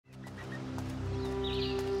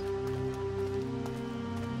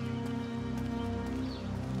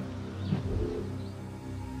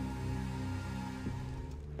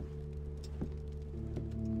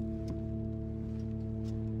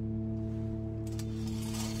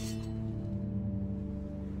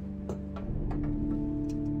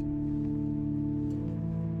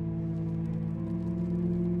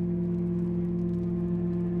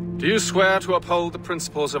Do you swear to uphold the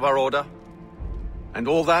principles of our order? And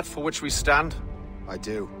all that for which we stand? I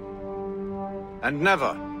do. And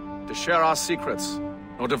never to share our secrets,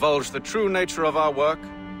 nor divulge the true nature of our work?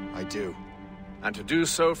 I do. And to do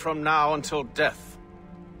so from now until death,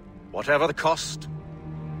 whatever the cost?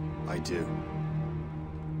 I do.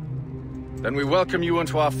 Then we welcome you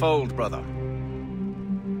into our fold, brother.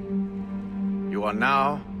 You are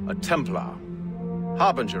now a Templar,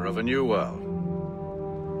 harbinger of a new world.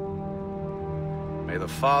 May the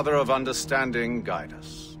Father of Understanding guide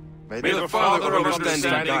us. May the Father of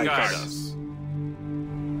Understanding guide us.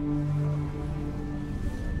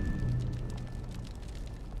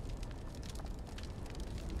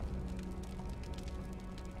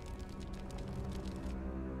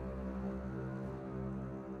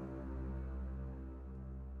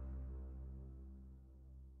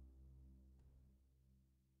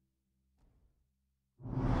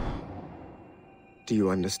 Do you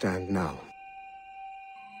understand now?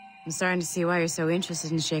 I'm starting to see why you're so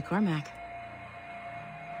interested in Shay Cormac.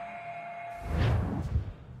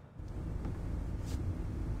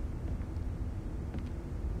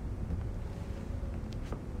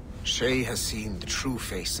 Shay has seen the true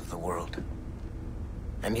face of the world,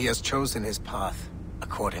 and he has chosen his path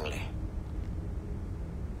accordingly.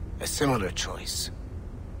 A similar choice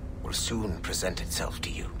will soon present itself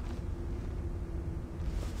to you.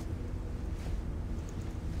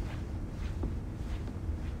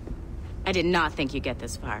 I did not think you'd get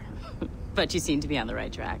this far, but you seem to be on the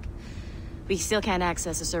right track. We still can't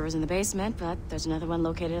access the servers in the basement, but there's another one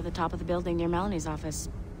located at the top of the building near Melanie's office.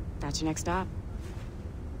 That's your next stop.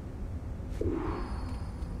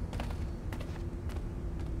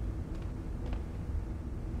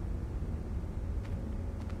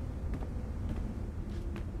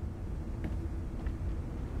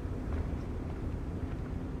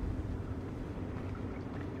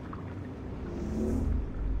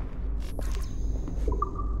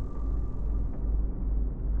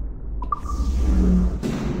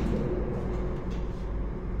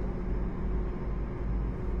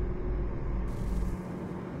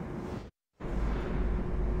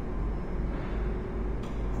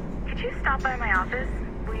 Could you stop by my office?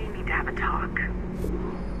 We need to have a talk.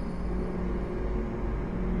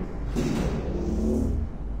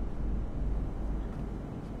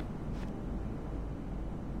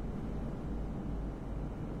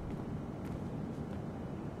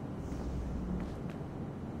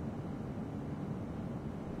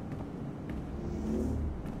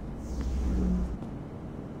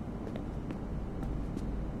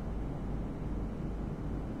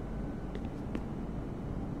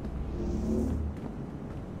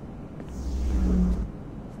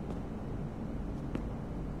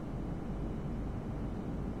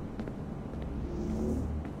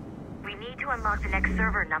 Unlock the next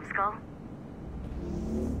server, numbskull.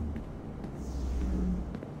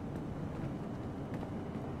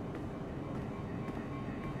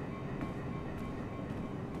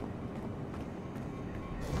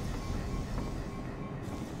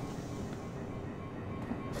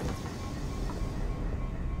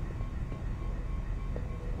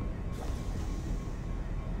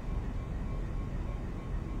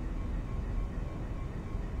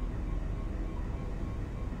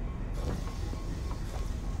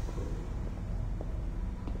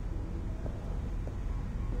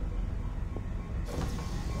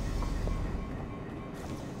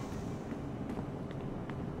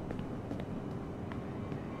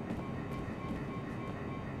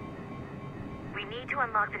 To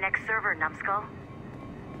unlock the next server, numbskull.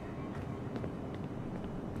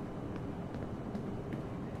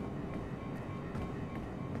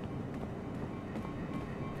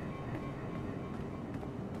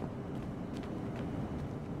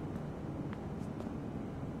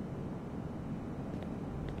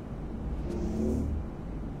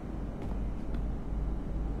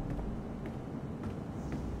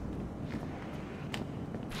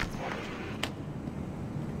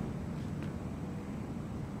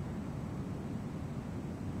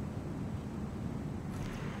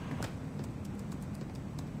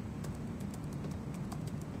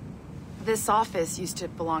 This office used to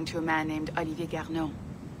belong to a man named Olivier Garneau.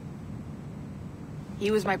 He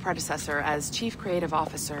was my predecessor as Chief Creative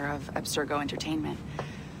Officer of Abstergo Entertainment.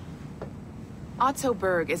 Otso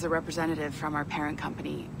Berg is a representative from our parent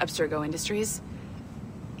company, Abstergo Industries.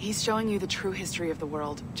 He's showing you the true history of the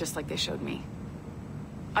world, just like they showed me.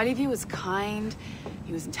 Olivier was kind,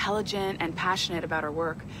 he was intelligent and passionate about our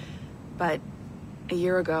work, but a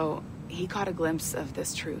year ago, he caught a glimpse of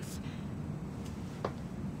this truth.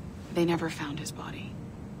 They never found his body.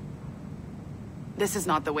 This is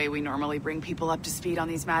not the way we normally bring people up to speed on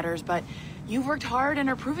these matters, but you've worked hard and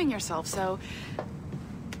are proving yourself, so...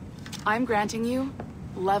 I'm granting you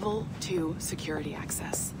Level 2 security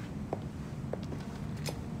access.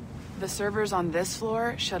 The servers on this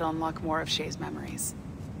floor should unlock more of Shay's memories.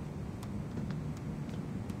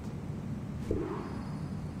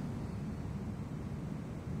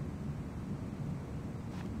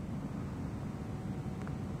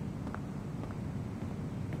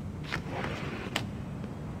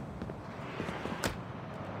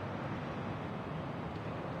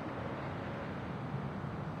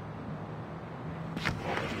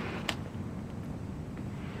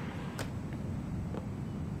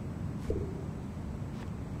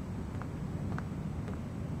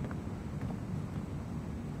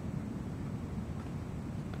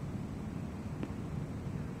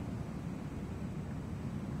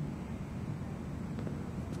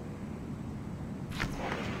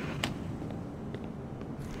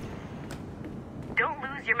 Don't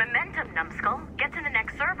lose your momentum, numbskull. Get to the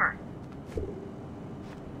next server.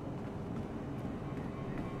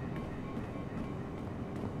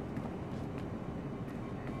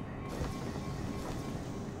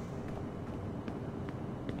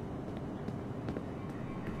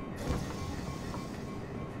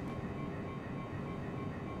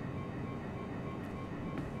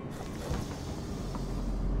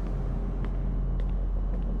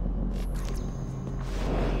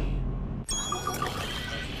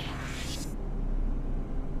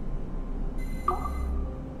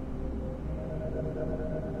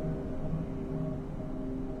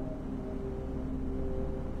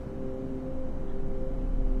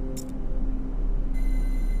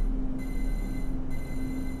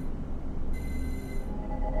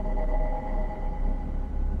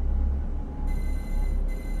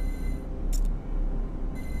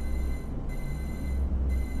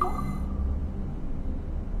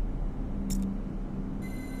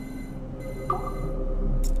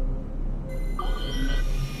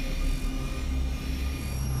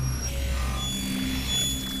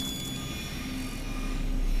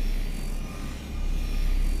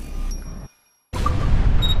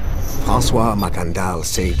 François Macandal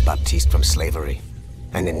saved Baptiste from slavery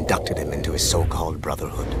and inducted him into his so-called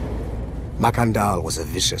brotherhood. Macandal was a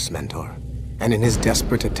vicious mentor, and in his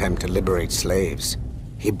desperate attempt to liberate slaves,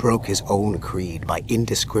 he broke his own creed by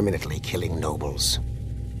indiscriminately killing nobles.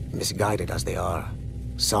 Misguided as they are,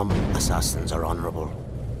 some assassins are honorable.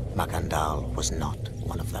 Macandal was not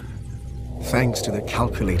one of them. Thanks to the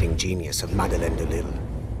calculating genius of Madeleine de Lille,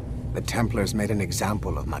 the Templars made an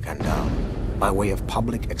example of Macandal by way of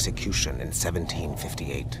public execution in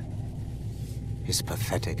 1758. His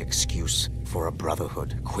pathetic excuse for a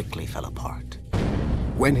brotherhood quickly fell apart.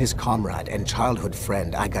 When his comrade and childhood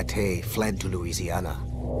friend Agathe fled to Louisiana,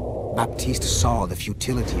 Baptiste saw the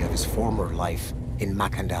futility of his former life in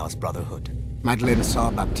Macandal's brotherhood. Madeleine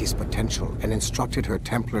saw Baptiste's potential and instructed her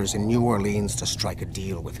Templars in New Orleans to strike a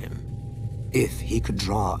deal with him. If he could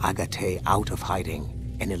draw Agathe out of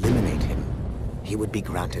hiding and eliminate him, he would be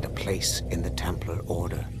granted a place in the Templar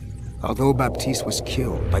Order. Although Baptiste was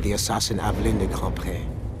killed by the assassin Aveline de Grandpré,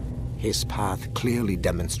 his path clearly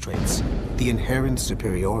demonstrates the inherent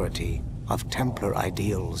superiority of Templar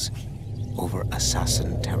ideals over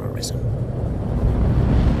assassin terrorism.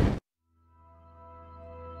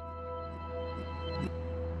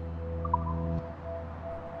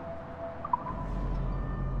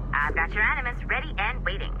 I've got your Animus ready and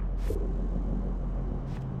waiting.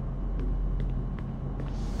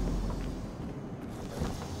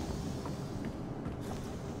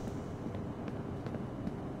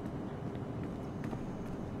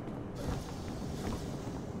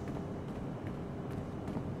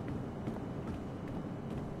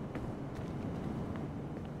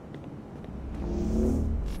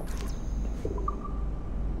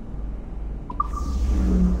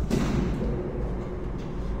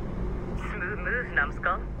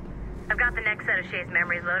 Numbskull. I've got the next set of Shay's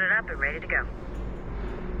memories loaded up and ready to go.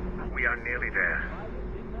 We are nearly there.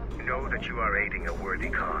 Know that you are aiding a worthy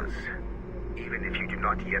cause, even if you do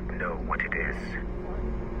not yet know what it is.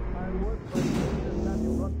 I would, but let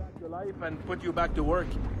you run back to life and put you back to work.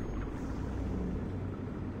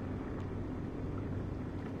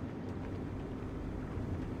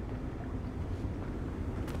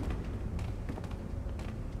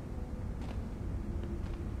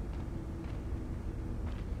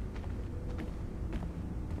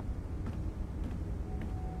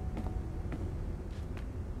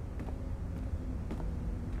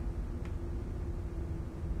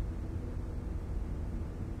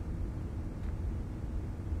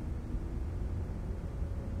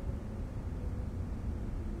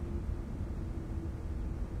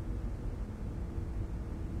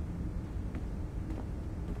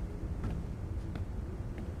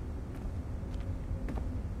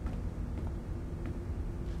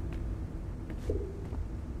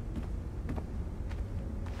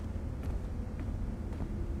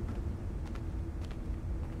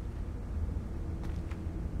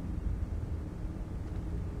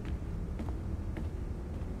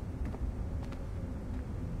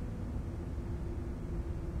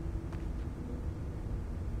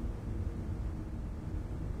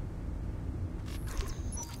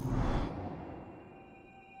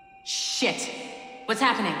 Shit. What's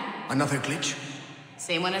happening? Another glitch?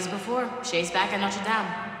 Same one as before. Shay's back at Notre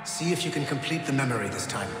Dame. See if you can complete the memory this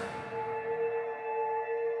time.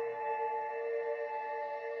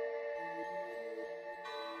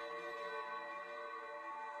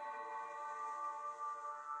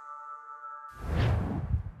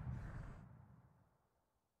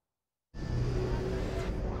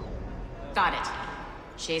 Got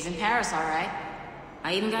it. Shay's in Paris, all right.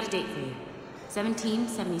 I even got a date for you.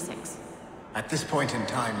 1776. At this point in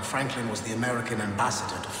time, Franklin was the American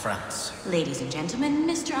ambassador to France. Ladies and gentlemen,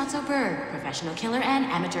 Mr. Otso Berg, professional killer and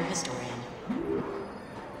amateur historian.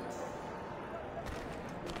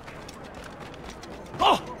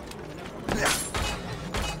 Oh!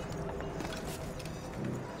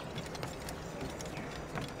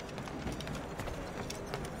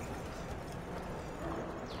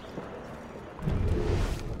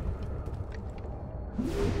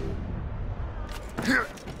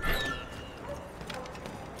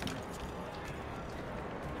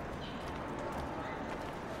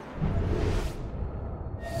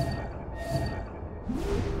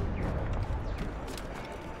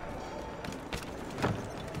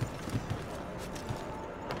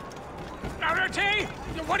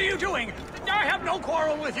 What are you doing? I have no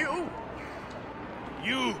quarrel with you!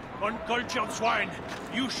 You, uncultured swine!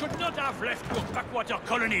 You should not have left your backwater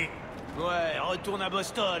colony! Ouais, retourne à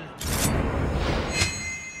Boston!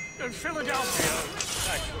 Philadelphia,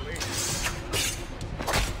 actually.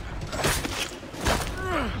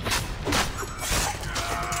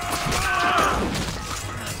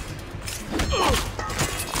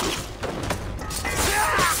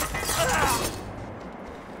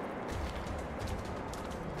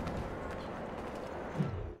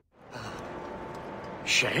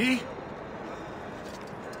 Shay?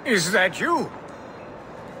 Is that you?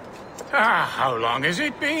 How long has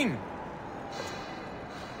it been?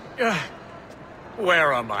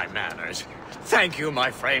 Where are my manners? Thank you,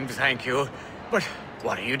 my friend, thank you. But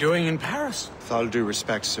what are you doing in Paris? With all due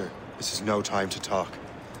respect, sir, this is no time to talk.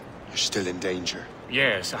 You're still in danger.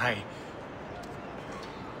 Yes, I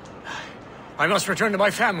must return to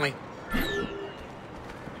my family.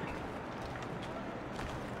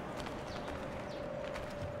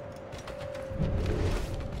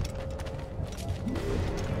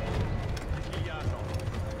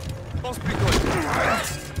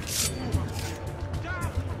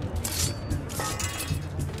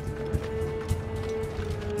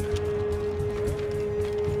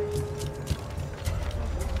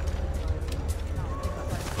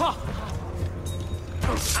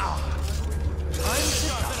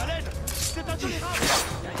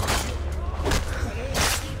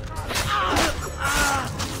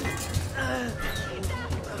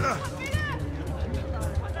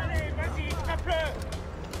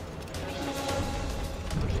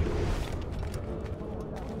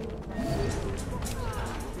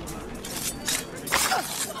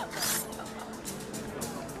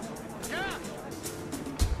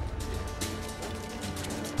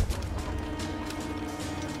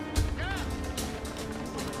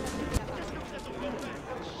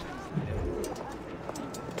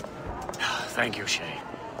 Thank you, Shay.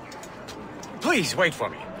 Please, wait for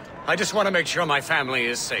me. I just want to make sure my family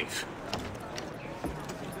is safe.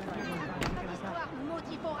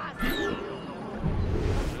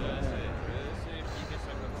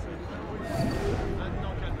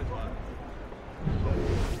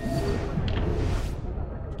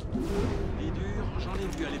 Les durs, j'en ai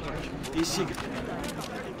vu à l'époque. Et c'est...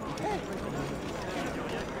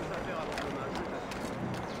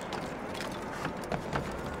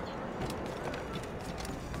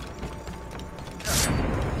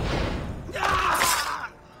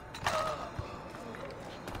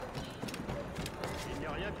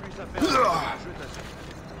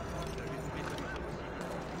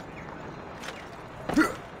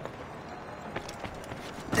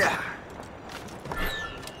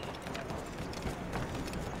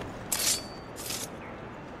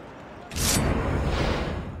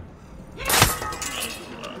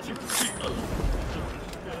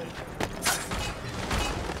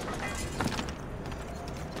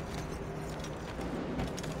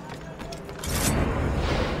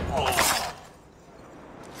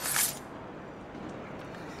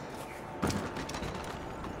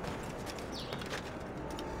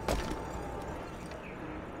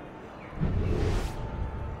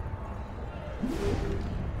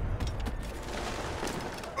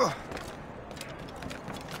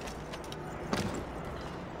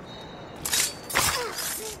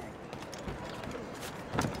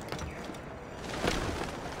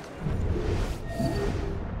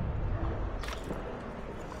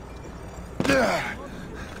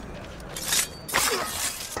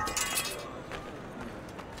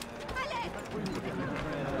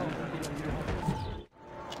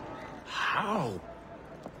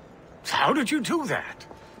 How did you do that?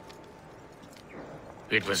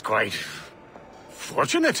 It was quite...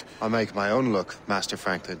 fortunate. I make my own luck, Master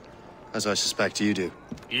Franklin, as I suspect you do.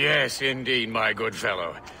 Yes, indeed, my good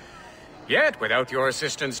fellow. Yet, without your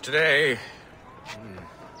assistance today...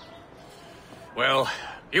 Well,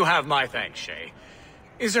 you have my thanks, Shay.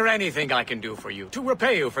 Is there anything I can do for you, to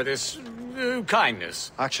repay you for this...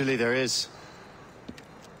 kindness? Actually, there is.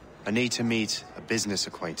 I need to meet a business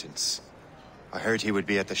acquaintance. I heard he would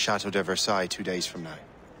be at the Chateau de Versailles 2 days from now.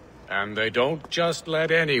 And they don't just let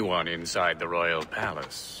anyone inside the royal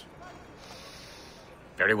palace.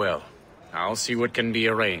 Very well. I'll see what can be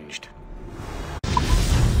arranged.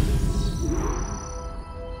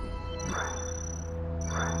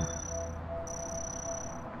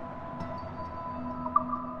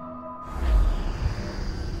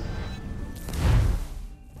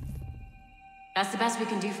 That's the best we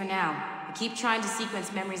can do for now. We keep trying to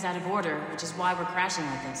sequence memories out of order, which is why we're crashing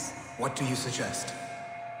like this. What do you suggest?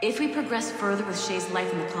 If we progress further with Shay's life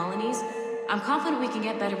in the colonies, I'm confident we can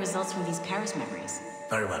get better results from these Paris memories.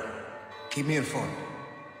 Very well. Keep me informed.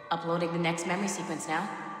 Uploading the next memory sequence now.